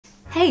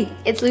Hey,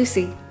 it's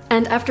Lucy,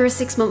 and after a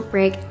 6-month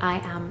break, I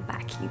am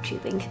back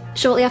YouTubing.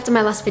 Shortly after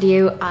my last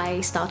video,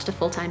 I started a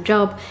full-time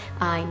job,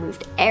 I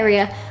moved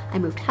area, I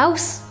moved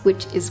house,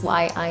 which is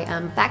why I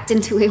am backed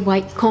into a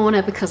white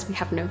corner because we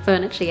have no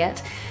furniture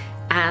yet.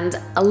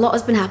 And a lot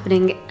has been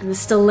happening, and there's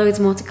still loads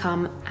more to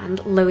come,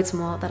 and loads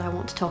more that I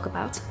want to talk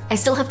about. I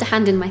still have to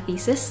hand in my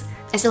thesis,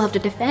 I still have to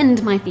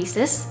defend my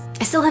thesis,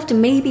 I still have to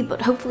maybe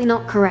but hopefully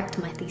not correct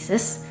my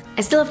thesis,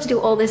 I still have to do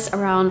all this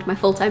around my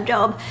full-time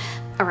job,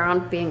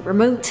 around being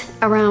remote,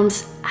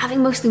 around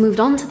having mostly moved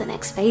on to the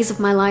next phase of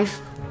my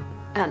life.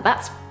 And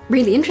that's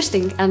really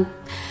interesting and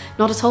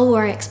not at all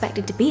where I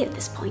expected to be at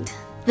this point.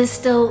 There's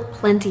still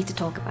plenty to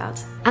talk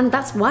about. And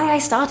that's why I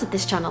started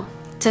this channel,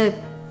 to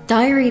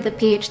diary the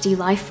PhD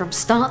life from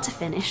start to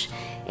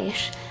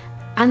finish-ish,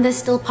 and there's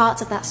still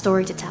parts of that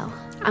story to tell.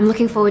 I'm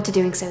looking forward to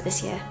doing so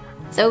this year.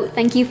 So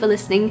thank you for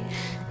listening,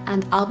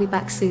 and I'll be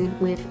back soon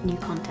with new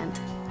content.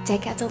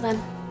 Take care till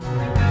then.